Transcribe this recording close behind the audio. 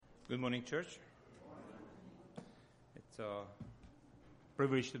Good morning, church. It's a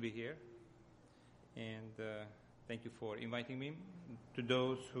privilege to be here, and thank you for inviting me. To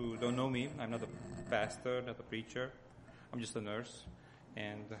those who don't know me, I'm not a pastor, not a preacher. I'm just a nurse,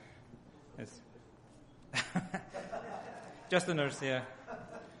 and it's just a nurse, yeah.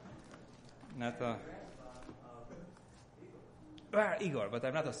 Not a Igor, but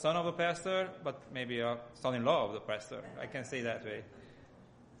I'm not a son of a pastor, but maybe a son-in-law of the pastor. I can say that way.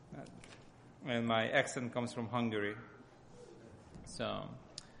 And my accent comes from Hungary. So,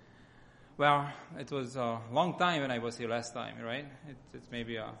 well, it was a long time when I was here last time, right? It's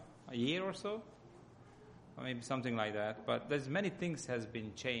maybe a year or so, or maybe something like that. But there's many things has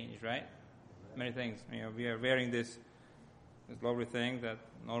been changed, right? Many things. You know, we are wearing this lovely thing that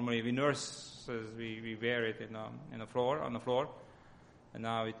normally we nurses we wear it on the floor, and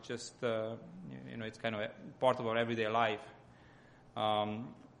now it's just it's kind of a part of our everyday life.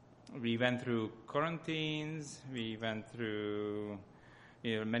 We went through quarantines. We went through,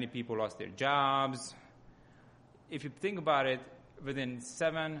 many people lost their jobs. If you think about it, within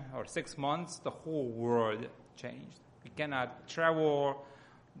 7 or 6 months, the whole world changed. We cannot travel.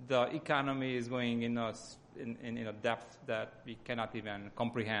 The economy is going in a depth that we cannot even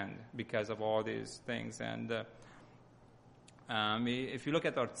comprehend because of all these things. And if you look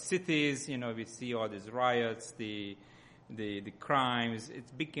at our cities, we see all these riots, the crimes.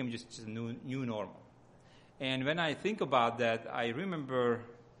 It became just a new normal. And when I think about that, I remember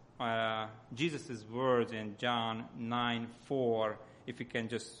Jesus' words in John 9:4. If you can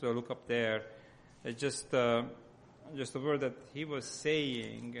just look up there, it's just a word that he was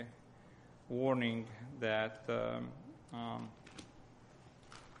saying, warning that the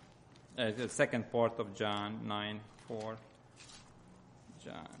second part of John 9:4.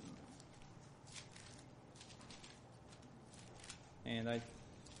 John. And it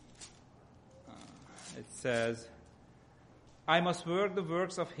says, I must work the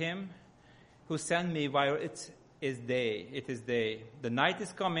works of him who sent me while it is day. The night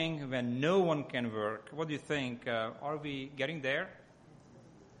is coming when no one can work. What do you think? Are we getting there?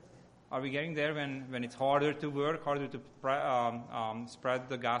 Are we getting there when it's harder to work, harder to spread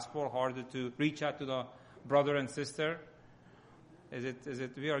the gospel, harder to reach out to the brother and sister? Is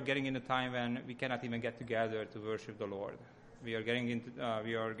it we are getting in a time when we cannot even get together to worship the Lord? We are getting into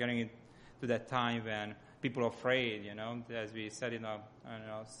that time when people are afraid, as we said in our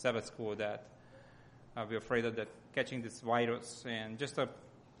Sabbath school, that we're afraid of catching this virus. And just a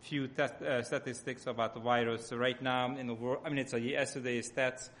few statistics about the virus. So right now in the world, it's yesterday's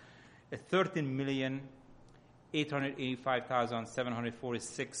stats,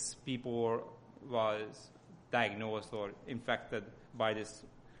 13,885,746 people was diagnosed or infected by this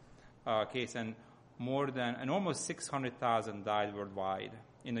case, and almost 600,000 died worldwide.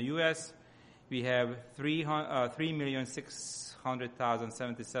 In the U.S., we have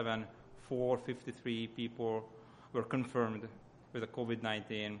 3,600,077,453 people were confirmed with the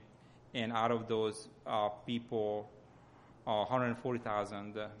COVID-19, and out of those people,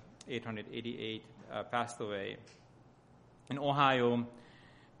 140,888 passed away. In Ohio,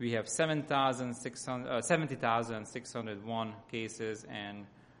 we have 70,601 cases and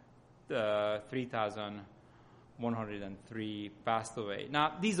 3,103 passed away.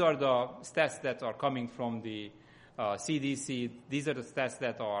 Now, these are the stats that are coming from the CDC. These are the stats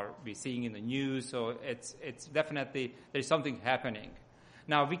that we're seeing in the news. So it's definitely, there's something happening.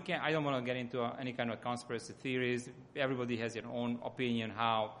 Now, I don't want to get into any kind of conspiracy theories. Everybody has their own opinion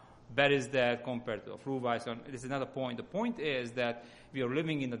how bad is that compared to a flu virus. This is another point. The point is that we are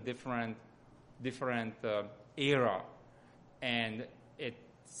living in a different era, and it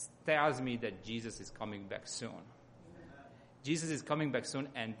tells me that Jesus is coming back soon. Jesus is coming back soon,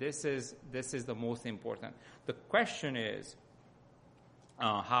 and this is the most important. The question is,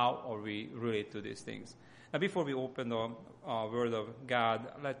 how are we relate to these things? Now, before we open the Word of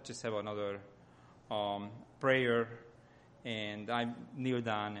God, let's just have another prayer, and I kneel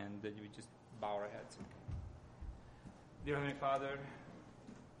down, and we just bow our heads. Dear Heavenly Father,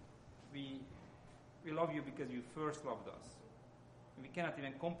 we love you because you first loved us. We cannot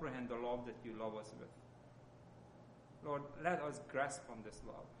even comprehend the love that you love us with. Lord, let us grasp on this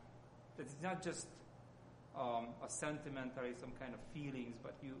love. That it's not just a sentimentary, some kind of feelings,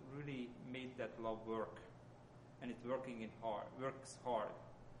 but you really made that love work. And it's works hard.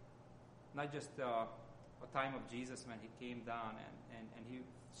 Not just a time of Jesus when he came down and he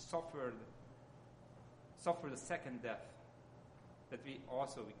suffered the second death that we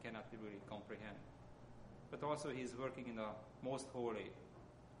cannot really comprehend. But also he's working in the most holy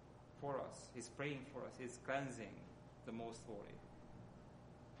for us. He's praying for us. He's cleansing the most holy.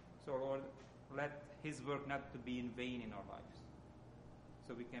 So So, Lord, let his work not to be in vain in our lives,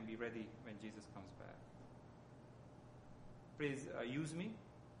 so we can be ready when Jesus comes back. Please use me.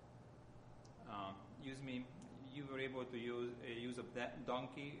 Use me. You were able to use a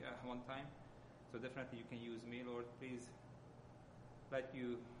donkey one time, so definitely you can use me, Lord. Please let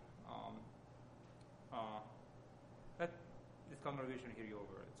this congregation hear your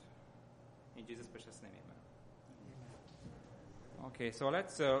words. In Jesus' precious name, amen. Okay, so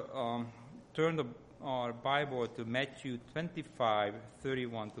let's turn our Bible to Matthew 25,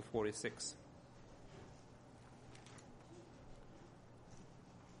 31 to 46.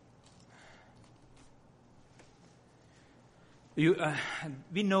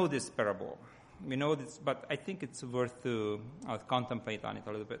 We know this parable. We know this, but I think it's worth to contemplate on it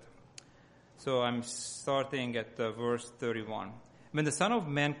a little bit. So I'm starting at verse 31. When the Son of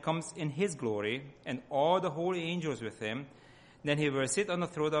Man comes in his glory, and all the holy angels with him, then he will sit on the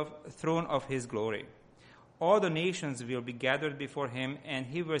throne of his glory. All the nations will be gathered before him, and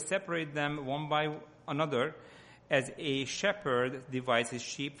he will separate them one by another, as a shepherd divides his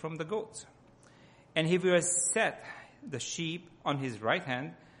sheep from the goats. And he will set the sheep on his right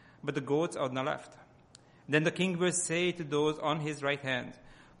hand, but the goats on the left. Then the king will say to those on his right hand,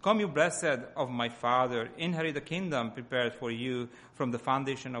 "Come, you blessed of my Father, inherit the kingdom prepared for you from the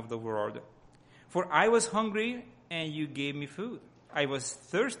foundation of the world. For I was hungry, and you gave me food. I was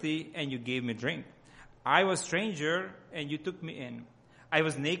thirsty, and you gave me drink. I was stranger, and you took me in. I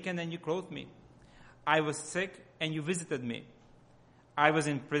was naked, and you clothed me. I was sick, and you visited me. I was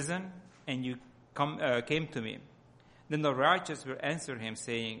in prison, and you came to me." Then the righteous will answer him,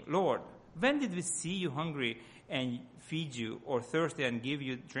 saying, "Lord, when did we see you hungry and feed you, or thirsty and give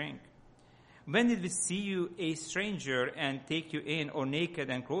you drink? When did we see you a stranger and take you in, or naked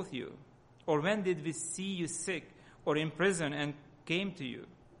and clothe you? Or when did we see you sick or in prison and came to you?"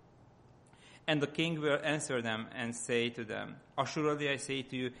 And the king will answer them and say to them, "Assuredly I say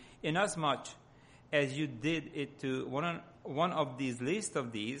to you, inasmuch as you did it to one of these least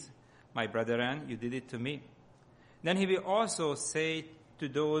of these, my brethren, you did it to me." Then he will also say to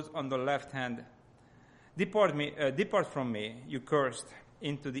those on the left hand, Depart from me, you cursed,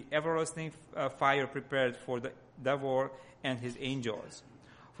 into the everlasting fire prepared for the devil and his angels.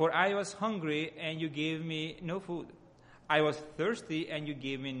 For I was hungry, and you gave me no food. I was thirsty, and you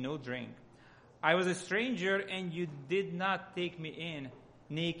gave me no drink. I was a stranger, and you did not take me in,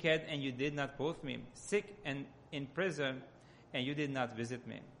 naked, and you did not clothe me, sick and in prison, and you did not visit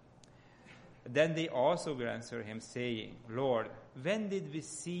me. Then they also will answer him, saying, "Lord, when did we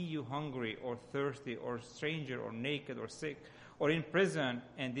see you hungry or thirsty or stranger or naked or sick or in prison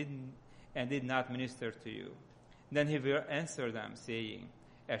and did not minister to you?" Then he will answer them, saying,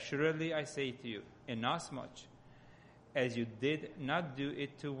 "Assuredly I say to you, inasmuch as you did not do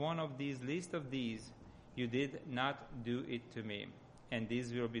it to one of these least of these, you did not do it to me. And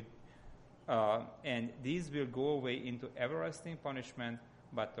these will go away into everlasting punishment,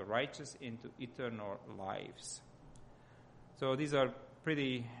 but the righteous into eternal lives." So these are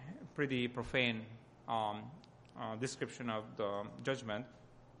pretty profane description of the judgment.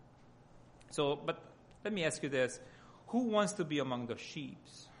 So, but let me ask you this: who wants to be among the sheep?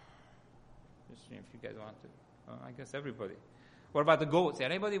 Just if you guys want to, I guess everybody. What about the goats?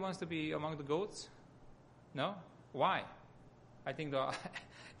 Anybody wants to be among the goats? No? Why? I think the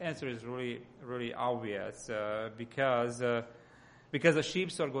answer is really, really obvious because the sheep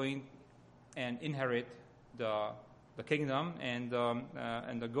are going and inherit the kingdom, and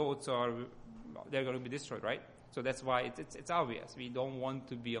the goats they're going to be destroyed, right? So that's why it's obvious. We don't want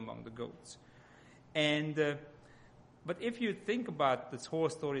to be among the goats. And but if you think about this whole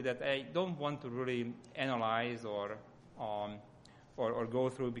story, that I don't want to really analyze or go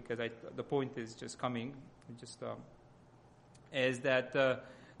through, because the point is just coming, is that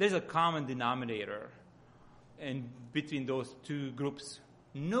there's a common denominator in between those two groups.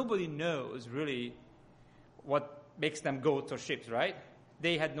 Nobody knows really what makes them goats or sheep, right?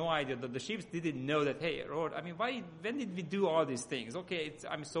 They had no idea. The sheep didn't know that, hey, Lord, when did we do all these things? Okay,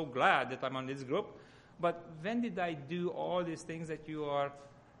 I'm so glad that I'm on this group, but when did I do all these things that you are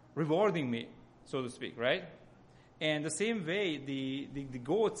rewarding me, so to speak, right? And the same way, the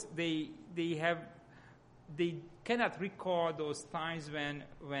goats, they cannot recall those times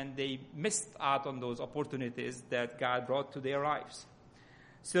when they missed out on those opportunities that God brought to their lives.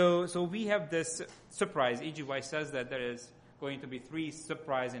 So we have this surprise. E.G. White says that there is going to be 3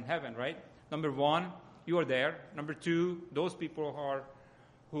 surprises in heaven, right? Number 1, you are there. Number 2, those people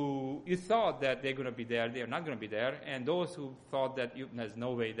who you thought that they're going to be there, they are not going to be there. And those who thought that there's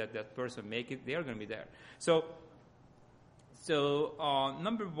no way that person make it, they are going to be there. So So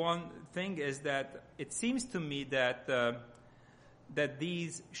number one thing is that it seems to me that that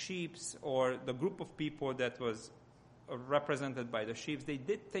these sheep or the group of people that was represented by the sheep, they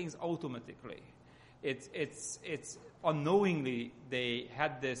did things automatically. It's unknowingly they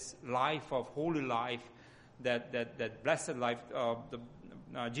had this life of holy life, that blessed life.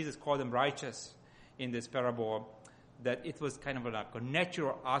 Jesus called them righteous in this parable. That it was kind of like a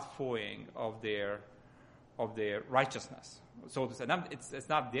natural outflowing of their righteousness, so to say. It's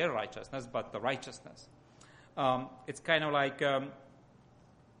not their righteousness, but the righteousness. It's kind of like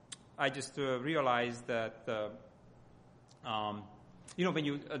I just realized that when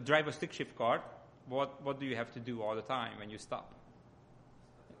you drive a stick shift car, what do you have to do all the time when you stop?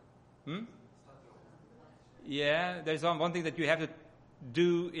 Yeah, there's one thing that you have to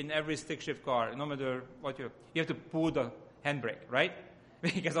do in every stick shift car, no matter what you have to pull the handbrake, right?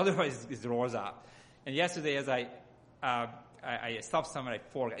 Because otherwise it rolls out. And yesterday, as I stopped somewhere, I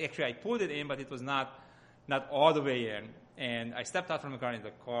forgot. Actually, I pulled it in, but it was not all the way in. And I stepped out from the car, and the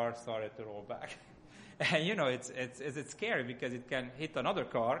car started to roll back. And it's scary because it can hit another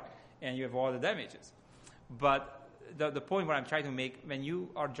car, and you have all the damages. But the point where I'm trying to make, when you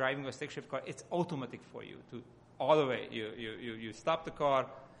are driving a stick shift car, it's automatic for you to all the way. You stop the car.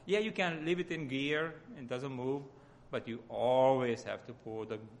 Yeah, you can leave it in gear; it doesn't move. But you always have to pull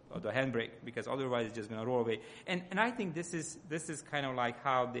the handbrake, because otherwise it's just going to roll away. And I think this is kind of like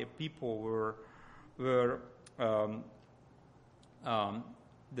how the people were the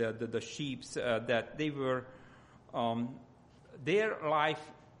sheeps, that they were their life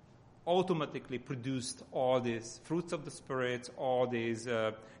automatically produced all these fruits of the Spirit, all these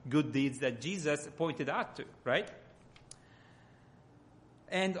good deeds that Jesus pointed out to, right?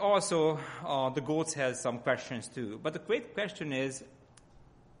 And also, the goats has some questions too. But the great question is,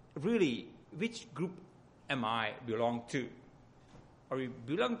 really, which group am I belong to? Are we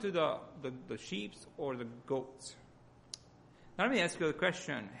belong to the sheep or the goats? Now let me ask you a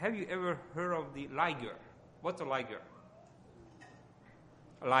question. Have you ever heard of the liger? What's a liger?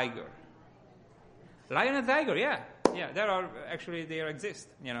 A liger. Lion and tiger, yeah. Yeah, there exist,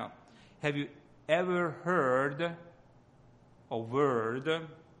 Have you ever heard a word,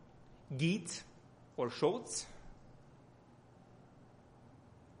 geet or shoats?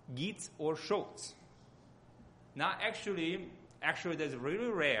 Geets or shoats. Now, actually, that's really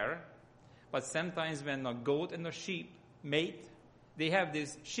rare, but sometimes when a goat and a sheep mate, they have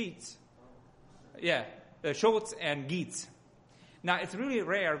these sheets. Yeah, shoats and geets. Now, it's really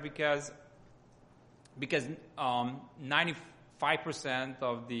rare because 95%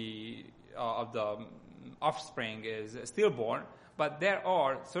 of the offspring is stillborn, but there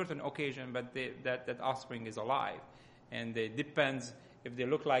are certain occasions that offspring is alive, and it depends. If they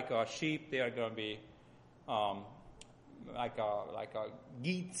look like a sheep, they are going to be like a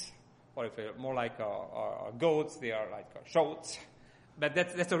geet, or if they're more like a goats, they are like a shoats. But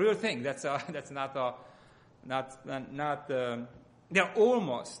that's a real thing. That's not they're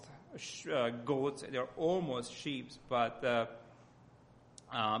almost goats. They're almost sheep, but they're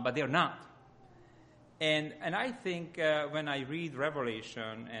not. And I think when I read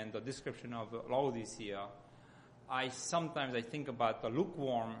Revelation and the description of Laodicea, I think about the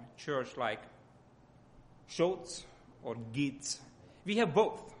lukewarm church like shoats or geets. We have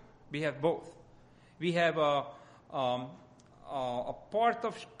both. We have a part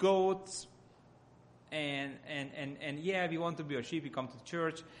of goats, and yeah, we want to be a sheep. We come to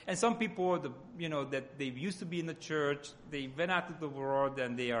church, and some people, that they used to be in the church, they went out to the world,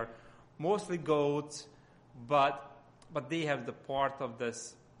 and they are mostly goats, but they have the part of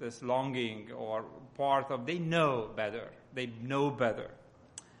this longing, or part of they know better.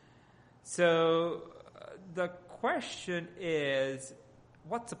 So the question is,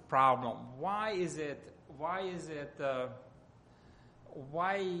 what's the problem? Why is it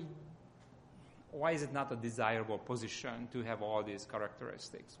not a desirable position to have all these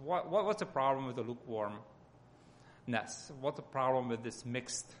characteristics? What's the problem with the lukewarmness? What's the problem with this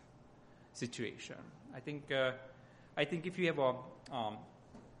mixed situation? I think if you have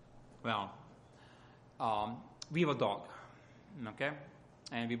we have a dog, okay,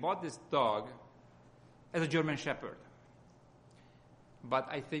 and we bought this dog as a German Shepherd, but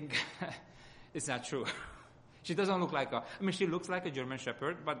I think it's not true. She doesn't look like she looks like a German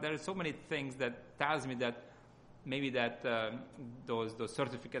Shepherd, but there are so many things that tells me that maybe that those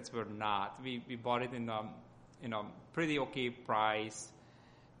certificates were not. We bought it in a pretty okay price,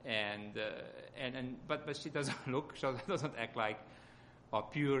 but she doesn't doesn't act like a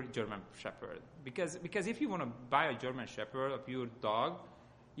pure German Shepherd. Because if you want to buy a German Shepherd, a pure dog,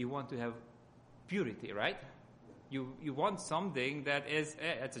 you want to have purity, right? You want something that is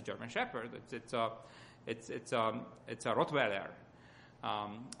it's a German Shepherd. It's a Rottweiler,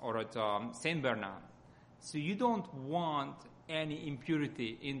 or it's Saint Bernard. So you don't want any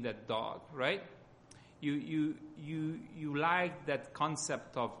impurity in that dog, right? You like that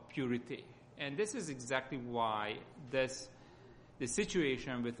concept of purity, and this is exactly why the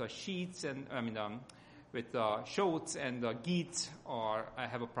situation with the sheets and with shoats and geets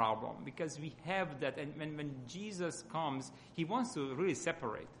have a problem, because we have that, and when Jesus comes, he wants to really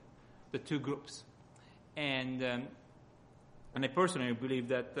separate the two groups, and I personally believe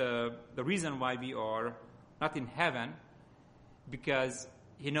that the reason why we are not in heaven, because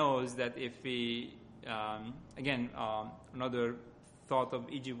he knows that if we another thought of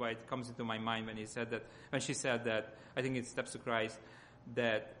E.G. White comes into my mind when she said that, I think it Steps to Christ,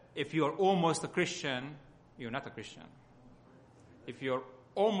 that if you're almost a Christian, you're not a Christian. If you're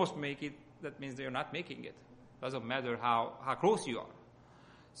almost make it, that means that you're not making it. Doesn't matter how close you are.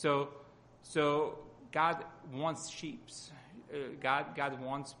 So God wants sheep. God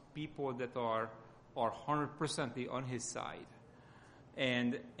wants people that are 100% on His side,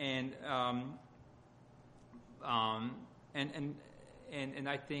 and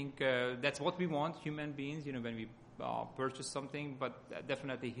I think that's what we want, human beings, when we purchase something. But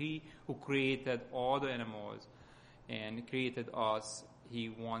definitely He who created all the animals and created us, He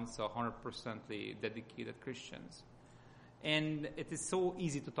wants 100% dedicated Christians. And it is so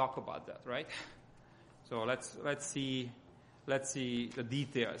easy to talk about that, right? So let's see the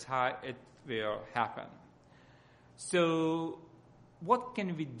details, how it will happen. So what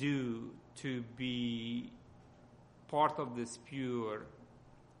can we do to be part of this pure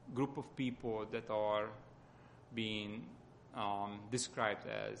group of people that are being described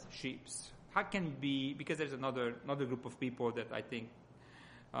as sheep? How can be, because there's another group of people that I think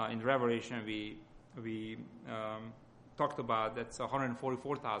in Revelation we talked about, that's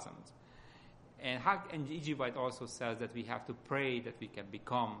 144,000. And E.G. White also says that we have to pray that we can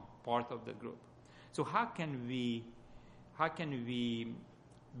become part of the group. So how can we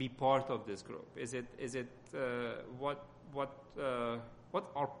be part of this group? Is it what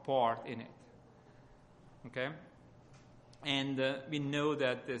our part in it? Okay, and we know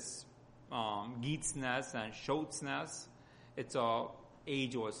that this geetsness and shoatsness, it's a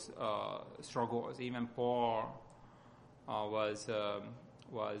ageless struggles. Even Paul was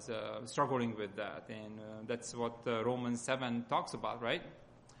struggling with that, and that's what Romans 7 talks about, right?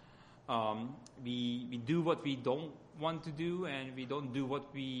 We do what we don't want to do, and we don't do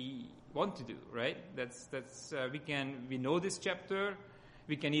what we want to do, right? That's we know this chapter.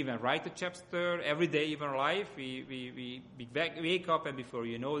 We can even write a chapter every day of our life. We wake up, and before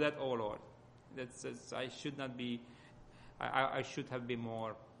you know that, oh Lord, I should not be. I should have been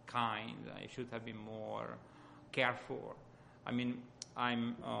more kind. I should have been more careful. I mean,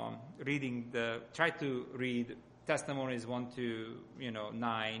 I'm try to read Testimonies 1 to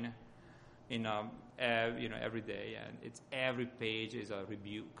 9 every day, and it's every page is a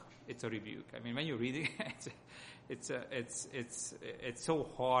rebuke. It's a rebuke. I mean, when you read it, it's so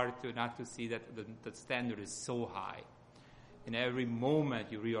hard not to see that the standard is so high. In every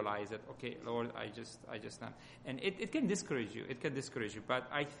moment you realize that, okay, Lord, I just not, and it can discourage you. It can discourage you. But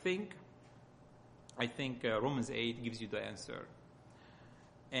I think Romans 8 gives you the answer.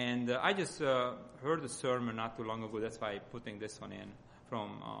 And I just heard a sermon not too long ago. That's why I'm putting this one in,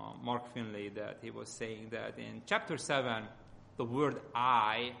 from Mark Finley, that he was saying that in chapter 7, the word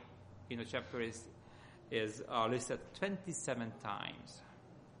I in the chapter is listed 27 times.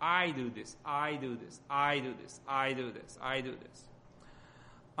 I do this, I do this, I do this, I do this, I do this.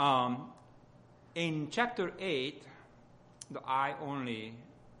 In chapter 8, the I only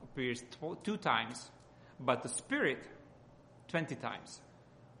appears 2 times, but the Spirit 20 times.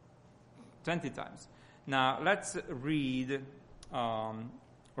 20 times. Now, let's read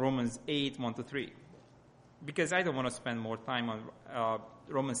Romans 8, 1 to 3. Because I don't want to spend more time on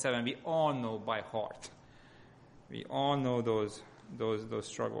Romans 7. We all know by heart. We all know those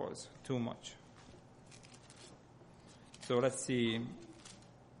struggles too much. So let's see.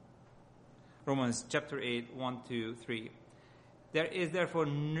 Romans chapter 8, 1 to 3. There is therefore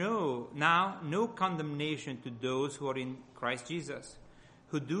no condemnation to those who are in Christ Jesus,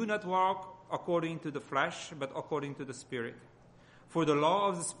 who do not walk according to the flesh, but according to the Spirit. For the law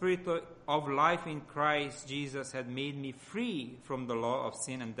of the Spirit of life in Christ Jesus had made me free from the law of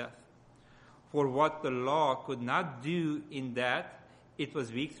sin and death. For what the law could not do in that it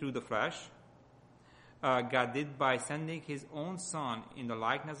was weak through the flesh, God did by sending His own Son in the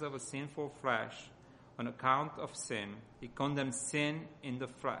likeness of a sinful flesh. On account of sin, He condemned sin in the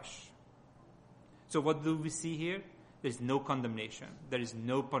flesh, So what do we see here? There's no condemnation. There is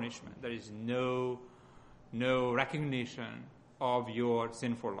no punishment. There is no recognition of your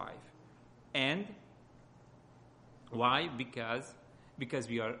sinful life. And why? Because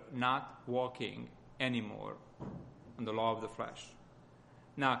we are not walking anymore on the law of the flesh.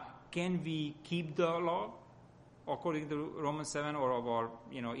 Now, can we keep the law according to Romans 7 or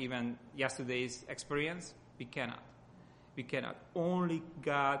even yesterday's experience? We cannot. We cannot. Only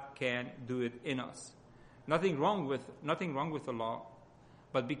God can do it in us. Nothing wrong with the law,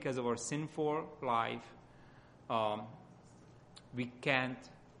 but because of our sinful life, we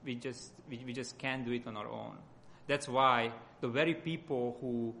just can't do it on our own. That's why the very people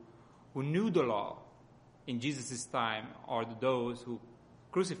who knew the law in Jesus' time are those who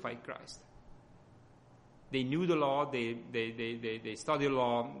crucified Christ. They knew the law. They studied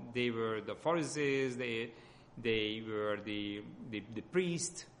law. They were the Pharisees. They were the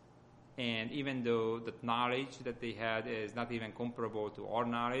priests. And even though the knowledge that they had is not even comparable to our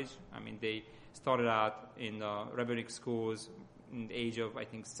knowledge, I mean, they started out in rabbinic schools in the age of, I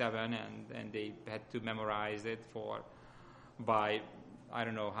think, 7, and they had to memorize it by I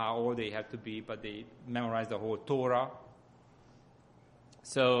don't know how old they had to be, but they memorized the whole Torah.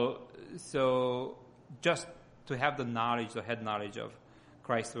 So just to have the head knowledge of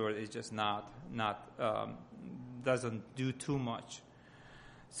Christ's word is just not doesn't do too much.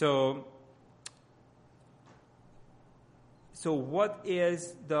 So what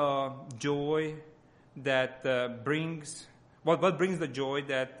is the joy that brings? What brings the joy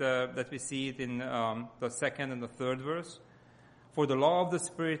that we see it in the second and the third verse? For the law of the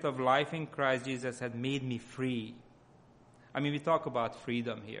Spirit of life in Christ Jesus had made me free. I mean, we talk about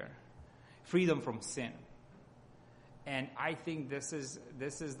freedom here, freedom from sin, and I think this is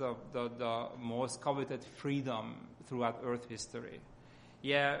the most coveted freedom throughout Earth history.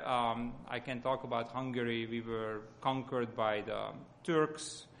 Yeah, I can talk about Hungary. We were conquered by the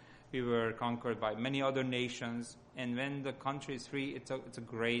Turks. We were conquered by many other nations. And when the country is free, it's a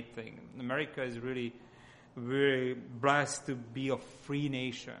great thing. America is really, very blessed to be a free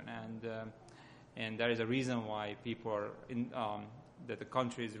nation, and there is a reason why people are that the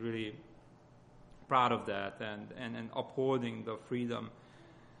country is really proud of that and upholding the freedom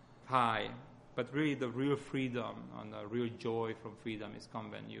high. But really, the real freedom and the real joy from freedom is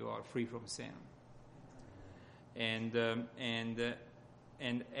come when you are free from sin. And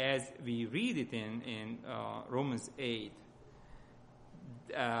as we read it in Romans 8,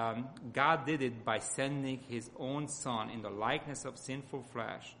 God did it by sending His own Son in the likeness of sinful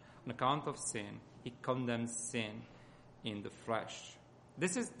flesh. On account of sin, He condemned sin in the flesh.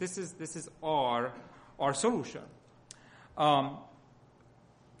 This is our solution.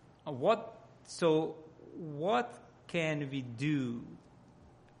 What can we do?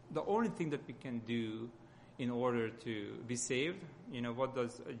 The only thing that we can do in order to be saved, what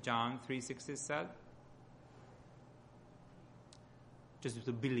does John 3:16 said? Just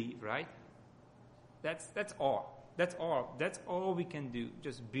to believe, right? That's all. That's all we can do.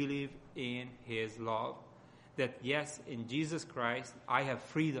 Just believe in His love. That yes, in Jesus Christ, I have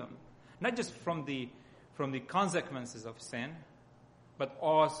freedom, not just from the consequences of sin, but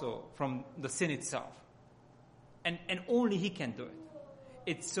also from the sin itself. And only He can do it.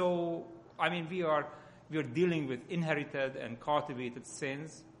 It's so. I mean, we are dealing with inherited and cultivated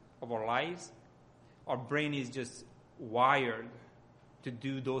sins of our lives. Our brain is just wired to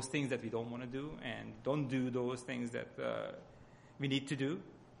do those things that we don't want to do, and don't do those things that we need to do.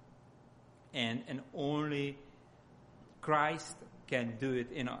 And only Christ can do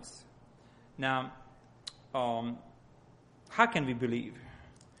it in us. Now, how can we believe?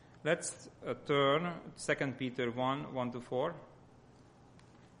 Let's turn 2 Peter 1:1-4.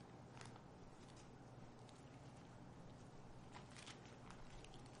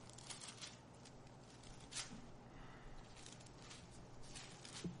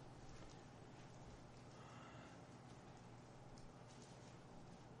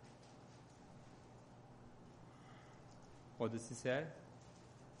 What does he say?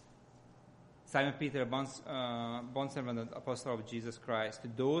 Simon Peter, bondservant and apostle of Jesus Christ, to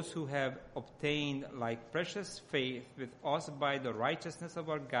those who have obtained like precious faith with us by the righteousness of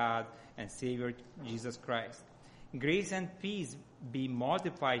our God and Savior Jesus Christ. Grace and peace be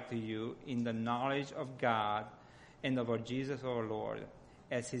multiplied to you in the knowledge of God and of our Jesus our Lord,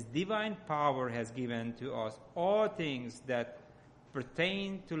 as His divine power has given to us all things that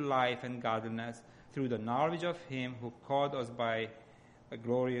pertain to life and godliness, through the knowledge of Him who called us by a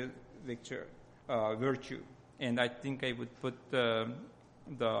glorious virtue. And I think I would put the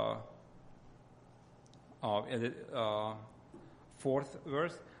fourth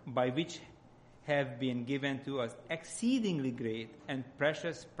verse, by which have been given to us exceedingly great and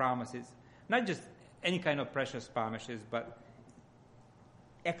precious promises. Not just any kind of precious promises, but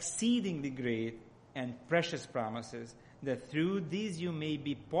exceedingly great and precious promises, that through these you may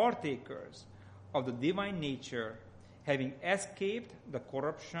be partakers of the divine nature, having escaped the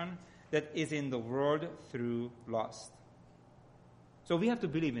corruption that is in the world through lust. So we have to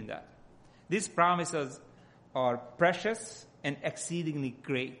believe in that. These promises are precious and exceedingly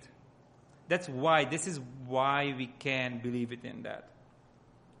great. This is why we can believe it in that.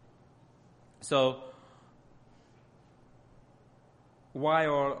 So,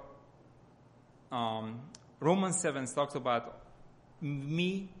 while Romans 7 talks about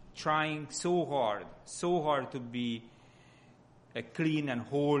me trying so hard to be clean and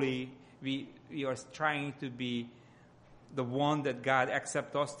holy, we are trying to be the one that God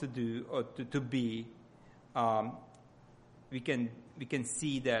accepts us to do or to be. We can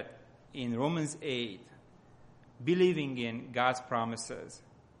see that in Romans 8, believing in God's promises,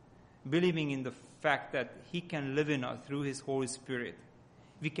 believing in the fact that He can live in us through His Holy Spirit,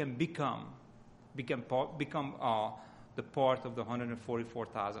 we can become the part of the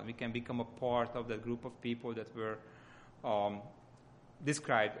 144,000. We can become a part of that group of people that were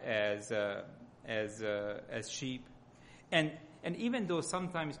described as sheep. And even though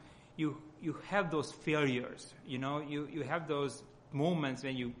sometimes you have those failures, you have those moments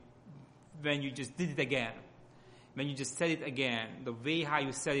when you just did it again, when you just said it again, the way how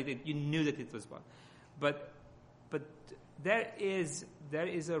you said it, you knew that it was one. But there is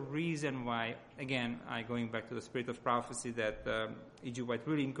a reason why, again, going back to the spirit of prophecy, that E.G. White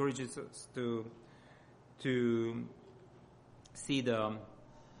really encourages us to see the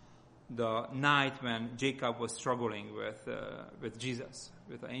night when Jacob was struggling with Jesus,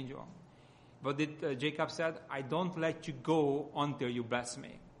 with the angel. But Jacob said, I don't let you go until you bless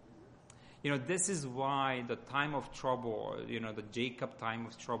me. This is why the time of trouble, the Jacob time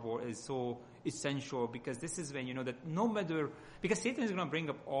of trouble is so essential, because this is when that no matter, because Satan is going to bring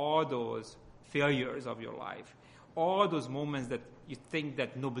up all those failures of your life, all those moments that you think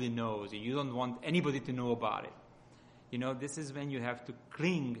that nobody knows and you don't want anybody to know about it. This is when you have to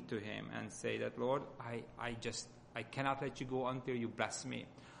cling to Him and say that, Lord, I cannot let you go until you bless me,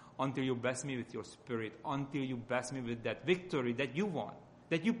 until you bless me with your Spirit, until you bless me with that victory that you want,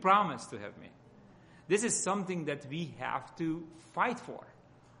 that you promised to have me. This is something that we have to fight for.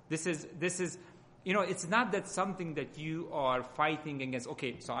 This is it's not that something that you are fighting against.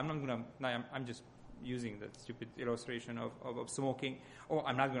 Okay, so I'm just using that stupid illustration of smoking. Oh,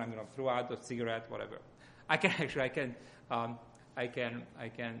 I'm going to throw out the cigarette, whatever. I can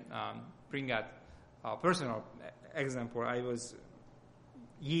bring out a personal example. I was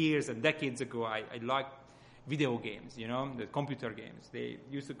years and decades ago. I liked video games, the computer games. They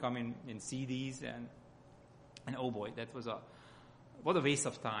used to come in CDs, and oh boy, that was what a waste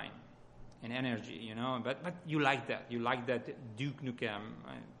of time and energy, But you like that. You like that Duke Nukem.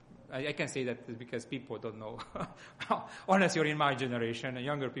 I can say that because people don't know. Unless you're in my generation, and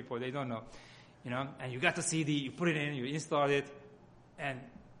younger people, they don't know. And you got the CD, you put it in, you install it, and,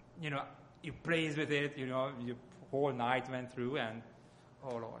 you plays with it, your whole night went through, and,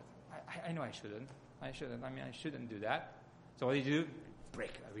 oh Lord, I know I shouldn't. I shouldn't do that. So what did you do?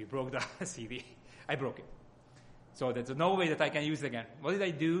 We broke the CD. I broke it. So there's no way that I can use it again. What did I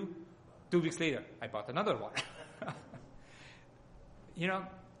do? 2 weeks later, I bought another one.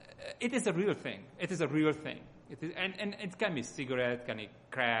 It is a real thing. It is a real thing. It is, and it can be cigarette, can be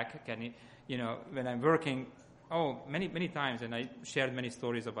crack, can be, when I'm working, many times, and I shared many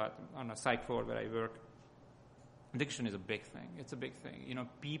stories about on a psych floor where I work, addiction is a big thing. It's a big thing.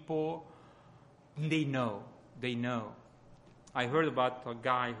 People, they know. I heard about a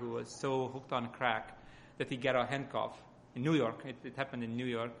guy who was so hooked on crack that he got a handcuff in New York. It happened in New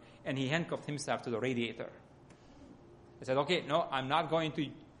York, and he handcuffed himself to the radiator. He said, okay, no, I'm not going to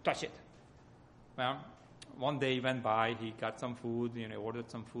touch it. Well, one day went by, he got some food,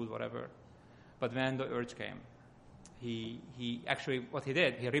 ordered some food, whatever. But when the urge came, he actually, what he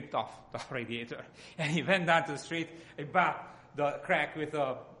did, he ripped off the radiator. And he went down to the street and bought the crack with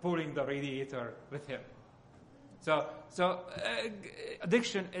pulling the radiator with him. So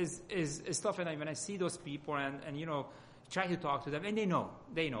addiction is tough. And when I see those people and try to talk to them, and they know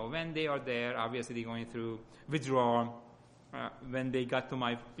when they are there, obviously they're going through withdrawal. When they got to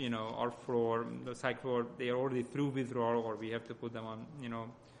my, our floor, the psych floor, they are already through withdrawal, or we have to put them on,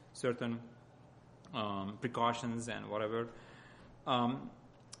 certain precautions and whatever.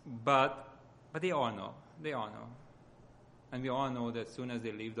 But they all know. They all know. And we all know that as soon as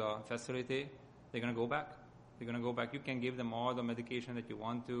they leave the facility, they're going to go back. They're going to go back. You can give them all the medication that you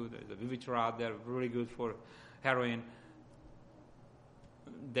want to. There's a Vivitrol, they're really good for heroin.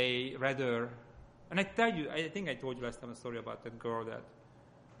 They rather, and I think I told you last time a story about that girl that,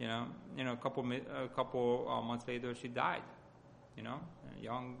 a couple months later she died. A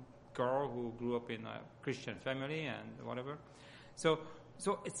young girl who grew up in a Christian family and whatever. So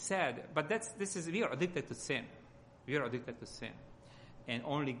it's sad, but we are addicted to sin. We are addicted to sin. And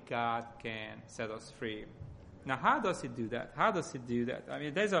only God can set us free. Now, how does He do that? I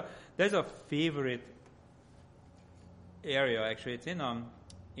mean, there's a favorite area, actually. It's in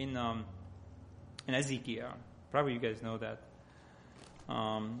Ezekiel. Probably you guys know that.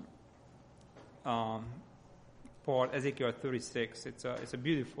 Part Ezekiel 36. It's a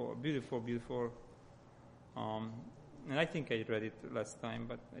beautiful, and I think I read it last time,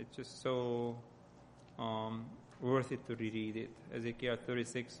 but it's just so worth it to reread it. Ezekiel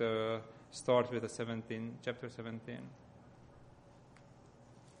 36 starts with chapter 17.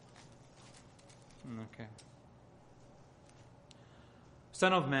 Okay.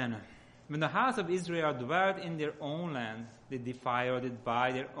 Son of man, when the house of Israel dwelt in their own land, they defiled it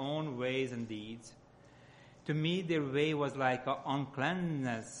by their own ways and deeds. To me, their way was like the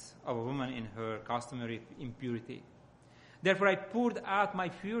uncleanness of a woman in her customary impurity. Therefore I poured out my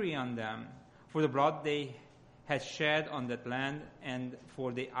fury on them for the blood they had shed on that land and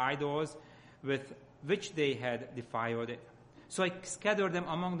for the idols with which they had defiled it. So I scattered them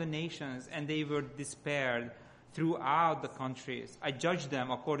among the nations, and they were dispersed throughout the countries. I judged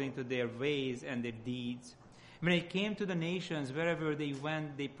them according to their ways and their deeds. When I came to the nations, wherever they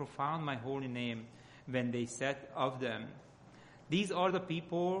went, they profaned my holy name when they said of them, "These are the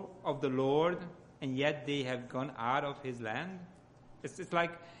people of the Lord, and yet they have gone out of His land." It's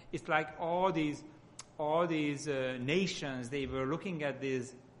like all these nations. They were looking at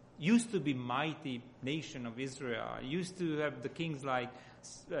this used to be mighty nation of Israel. Used to have the kings like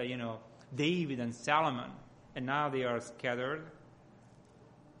David and Solomon, and now they are scattered.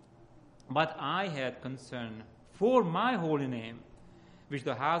 But I had concern for my holy name, which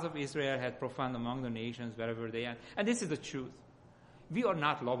the house of Israel had profaned among the nations wherever they are. And this is the truth. We are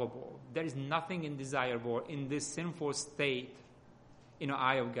not lovable. There is nothing indesirable in this sinful state in the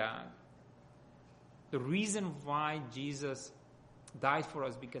eye of God. The reason why Jesus died for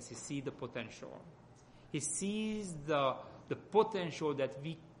us, because He sees the potential. He sees the potential that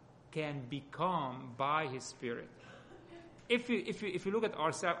we can become by His Spirit. If you look at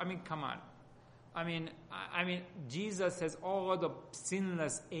ourselves, I mean, come on. I mean, Jesus has all the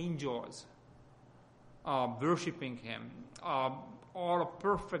sinless angels worshiping Him, all the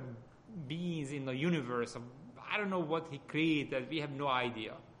perfect beings in the universe. I don't know what He created. We have no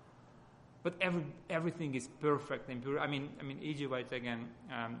idea. But everything is perfect and pure. I mean, E.G. White, again,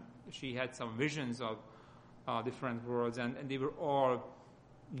 she had some visions of different worlds, and they were all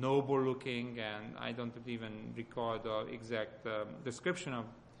noble looking, and I don't even recall the exact description of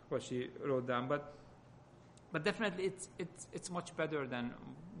what she wrote down, but definitely it's much better than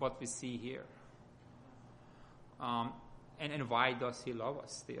what we see here. And why does He love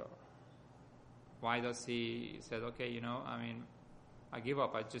us still? Why does He said, okay, I give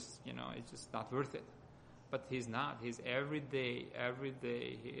up. It's just not worth it. But He's not. He's every day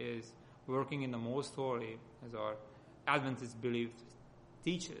He is working in the most holy, as our Adventist belief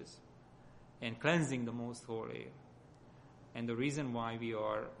teaches, and cleansing the most holy. And the reason why we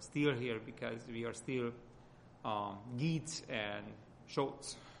are still here, because we are still Geets and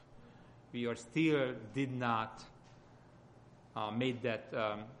Schultz. We are still did not made that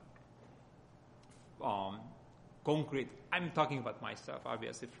concrete. I'm talking about myself,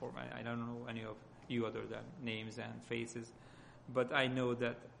 obviously. I don't know any of you other than names and faces, but I know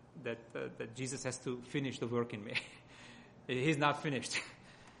that Jesus has to finish the work in me. He's not finished.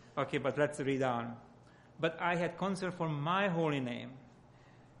 Okay, but let's read on. But I had concern for my holy name,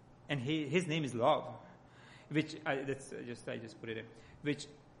 and His name is love, which I just put it in, which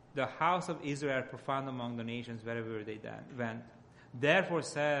the house of Israel profaned among the nations wherever they went. Therefore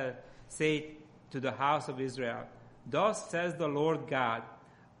say to the house of Israel, "Thus says the Lord God,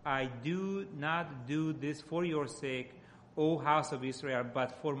 I do not do this for your sake, O house of Israel,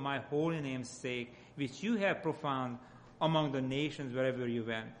 but for my holy name's sake, which you have profaned among the nations wherever you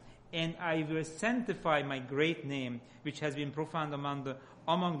went. And I will sanctify my great name, which has been profaned among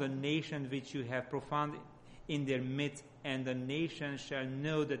the nations which you have profaned in their midst, and the nations shall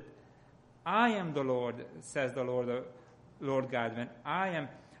know that I am the Lord, says the Lord God, when I am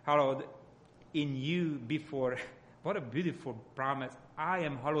hallowed in you before." What a beautiful promise. I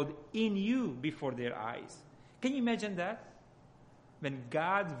am hallowed in you before their eyes. Can you imagine that? When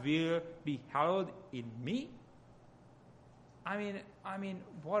God will be hallowed in me? I mean,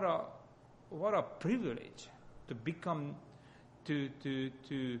 what a privilege to become,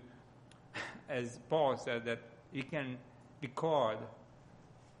 to as Paul said, that he can be called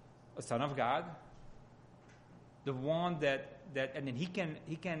a son of God, the one that and then he can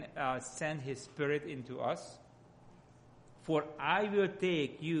send his Spirit into us. For I will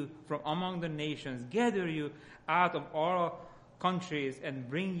take you from among the nations, gather you out of all countries, and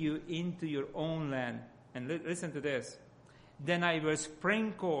bring you into your own land. And listen to this. Then I will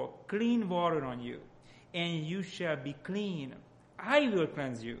sprinkle clean water on you, and you shall be clean. I will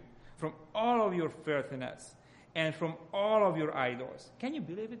cleanse you from all of your filthiness and from all of your idols. Can you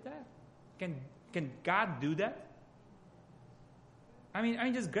believe it? That can God do that? I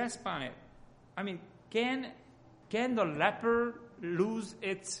mean, just grasp on it. I mean, can the leper lose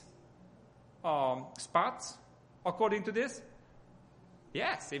its spots according to this?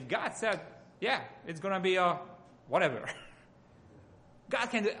 Yes. If God said, yeah, it's going to be whatever. God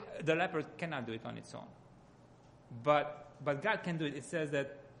can do it. The leper cannot do it on its own. But God can do it. It says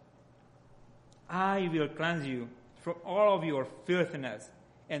that I will cleanse you from all of your filthiness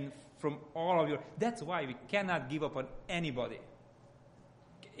and from all of your... That's why we cannot give up on anybody.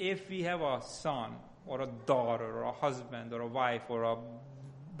 If we have a son or a daughter or a husband or a wife or a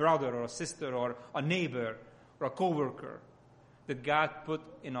brother or a sister or a neighbor or a coworker that God put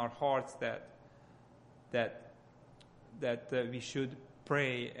in our hearts that we should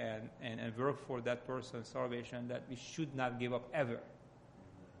pray and work for that person's salvation, that we should not give up ever.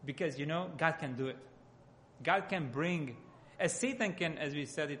 Because, God can do it. God can bring, as Satan can, as we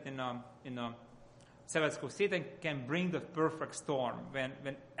said it in Sabbath school, Satan can bring the perfect storm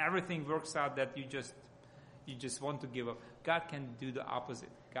when everything works out that you just want to give up. God can do the opposite.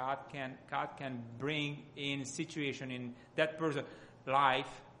 God can bring in situation in that person's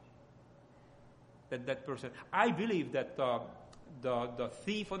life that person. I believe that the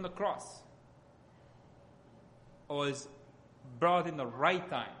thief on the cross was brought in the right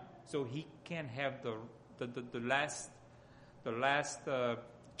time, so he can have the last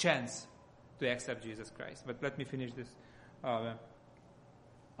chance to accept Jesus Christ. But let me finish this. I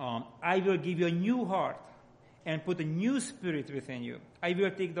will give you a new heart and put a new spirit within you. I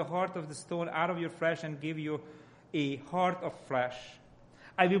will take the heart of the stone out of your flesh and give you a heart of flesh.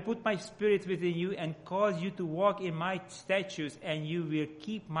 I will put my spirit within you and cause you to walk in my statutes, and you will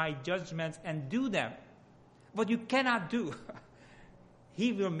keep my judgments and do them. What you cannot do,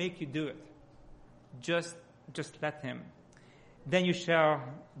 he will make you do it. Just let him. Then you shall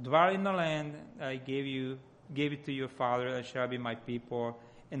dwell in the land I gave it to your father, and shall be my people,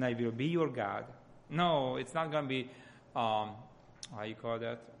 and I will be your God. No, it's not going to be, how you call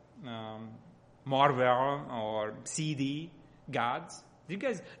that, Marvel or CD gods. Do you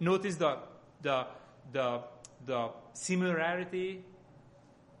guys notice the similarity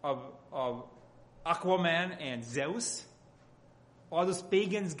of Aquaman and Zeus? All those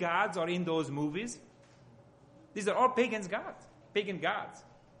pagans gods are in those movies. These are all pagan gods,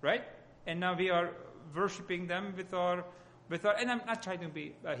 right? And now we are worshiping them with our. And I'm not trying to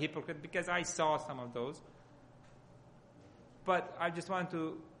be a hypocrite because I saw some of those. But I just want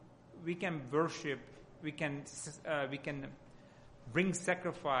to. We can worship. We can bring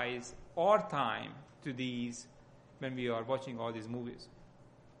sacrifice our time to these when we are watching all these movies.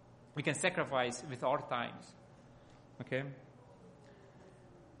 We can sacrifice with our times. Okay.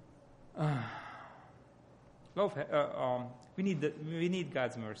 We need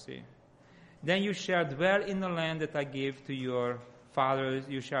God's mercy. Then you shall dwell in the land that I gave to your fathers.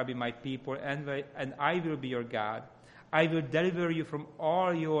 You shall be my people, and I will be your God. I will deliver you from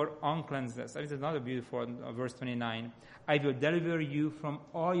all your uncleanness. This is another beautiful verse 29. I will deliver you from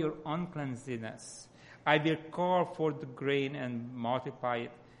all your uncleanness. I will call forth the grain and multiply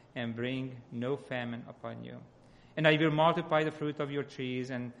it, and bring no famine upon you. And I will multiply the fruit of your trees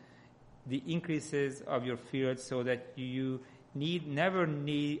and the increases of your fields, so that you never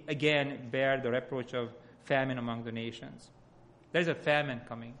need again bear the reproach of famine among the nations. There's a famine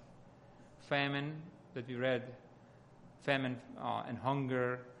coming. Famine that we read. Famine and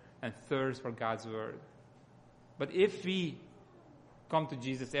hunger and thirst for God's word. But if we come to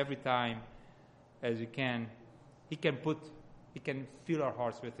Jesus every time as we can, He can fill our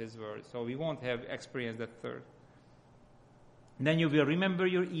hearts with His word, so we won't have experienced that thirst. Then you will remember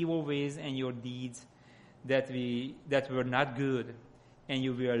your evil ways and your deeds that were not good, and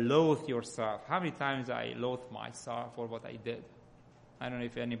you will loathe yourself. How many times I loathe myself for what I did? I don't know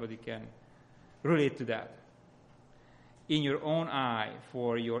if anybody can relate to that. In your own eye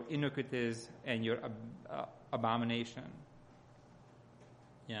for your iniquities and your abomination.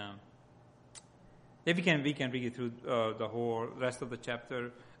 Yeah. If we can read it through the whole rest of the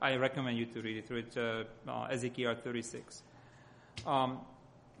chapter. I recommend you to read it through. It's Ezekiel 36.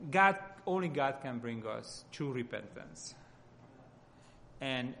 Only God can bring us true repentance.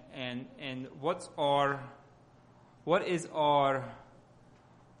 And what is our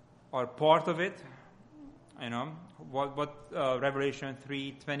part of it? You know what Revelation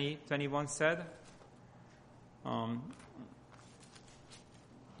 3:20-21 said.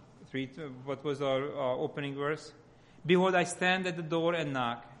 What was our opening verse? Behold, I stand at the door and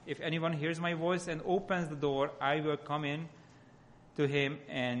knock. If anyone hears my voice and opens the door, I will come in to him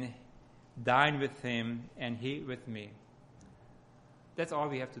and dine with him and he with me. That's all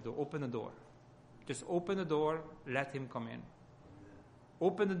we have to do. Open the door. Just open the door, let him come in.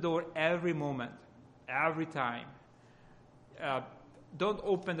 Open the door every moment, every time. Don't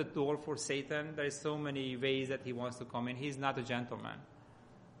open the door for Satan. There is so many ways that he wants to come in. He's not a gentleman.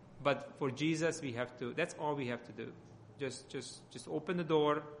 But for Jesus, that's all we have to do. Just open the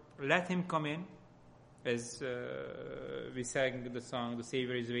door, let him come in. As we sang the song, "The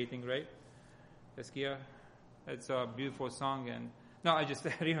Savior is Waiting," right? Eskia? It's a beautiful song. And no, I just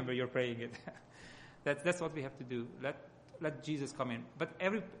remember you're praying it. That's what we have to do. Let Jesus come in. But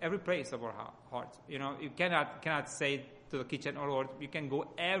every place of our hearts. You know, you cannot say to the kitchen, "Oh Lord, you can go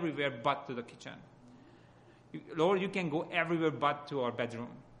everywhere but to the kitchen." Lord, you can go everywhere but to our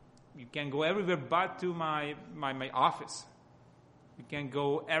bedroom. You can go everywhere but to my office. You can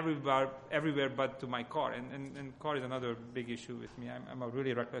go everywhere but to my car. And car is another big issue with me. I'm a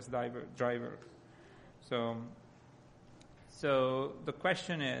really reckless driver. So the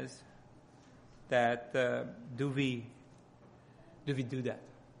question is that do we do that?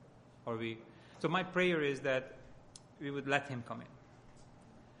 So my prayer is that we would let him come in.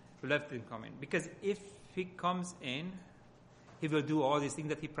 We let him come in. Because if he comes in, he will do all these things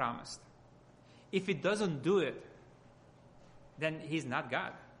that he promised. If he doesn't do it, then he's not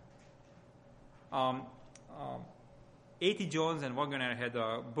God. A.T. Jones and Wagner had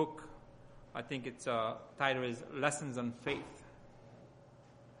a book. I think its title is "Lessons on Faith,"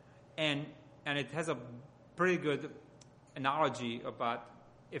 and it has a pretty good analogy about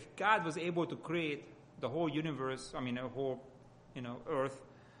if God was able to create the whole universe, the whole, earth,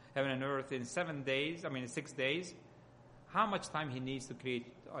 heaven and earth in 7 days, in 6 days, how much time he needs to create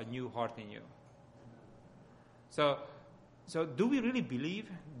a new heart in you? So do we really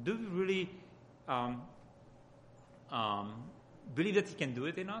believe? Do we really believe that he can do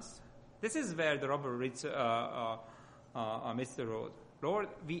it in us? This is where the rubber meets the road. Lord,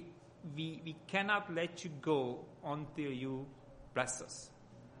 we cannot let you go until you bless us.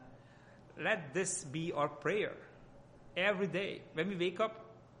 Let this be our prayer every day. When we wake up,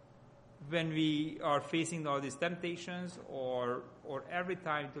 when we are facing all these temptations, or every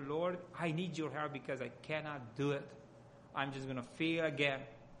time to Lord, I need your help because I cannot do it. I'm just going to fail again.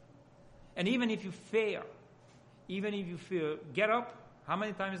 And even if you fail, get up. How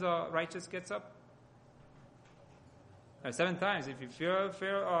many times a righteous gets up? 7 times. If you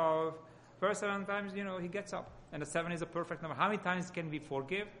fail first 7 times, he gets up. And the 7 is a perfect number. How many times can we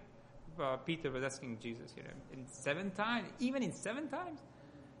forgive? Peter was asking Jesus, in 7 times? Even in 7 times?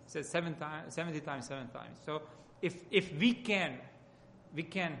 He says 7 times, 70 times, 7 times. So if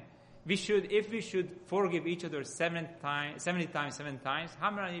we should forgive each other 70 times, 7 times,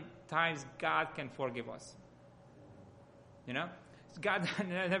 how many times God can forgive us? God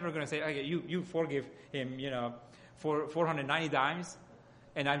never going to say, okay, you forgive him, for 490 times,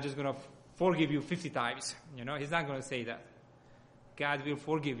 and I'm just going to forgive you 50 times. He's not going to say that. God will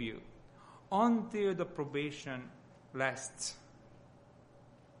forgive you until the probation lasts.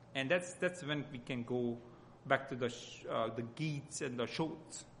 And that's when we can go back to the geets and the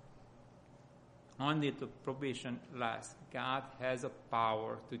shots. Only the probation lasts. God has a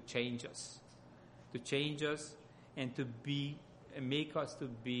power to change us, and to make us to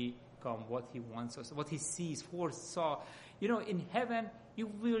become what he wants us, what he sees, foresaw. In heaven, you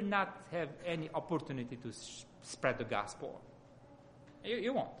will not have any opportunity to spread the gospel.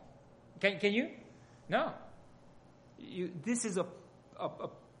 You won't. Can you? No. This is a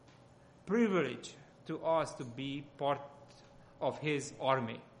privilege to us to be part of his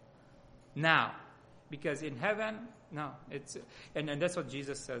army. Now, because in heaven, no, it's and that's what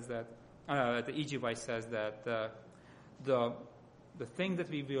Jesus says that the E.G. White says that the thing that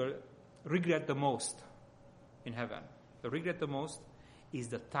we will regret the most in heaven, is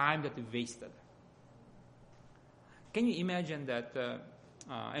the time that we wasted. Can you imagine that?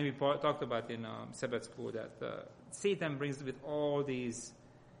 And we talked about in Sabbath school that Satan brings with all these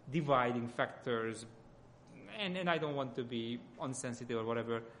dividing factors, and I don't want to be insensitive or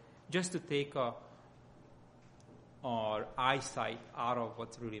whatever, just to take a our eyesight out of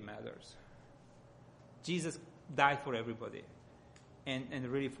what really matters. Jesus died for everybody, and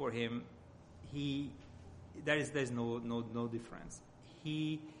really for him, there's no difference.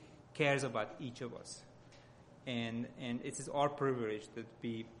 He cares about each of us, and it is our privilege to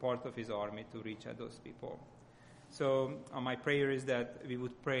be part of his army to reach out those people. So my prayer is that we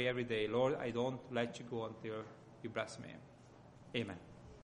would pray every day, Lord, I don't let you go until you bless me. Amen.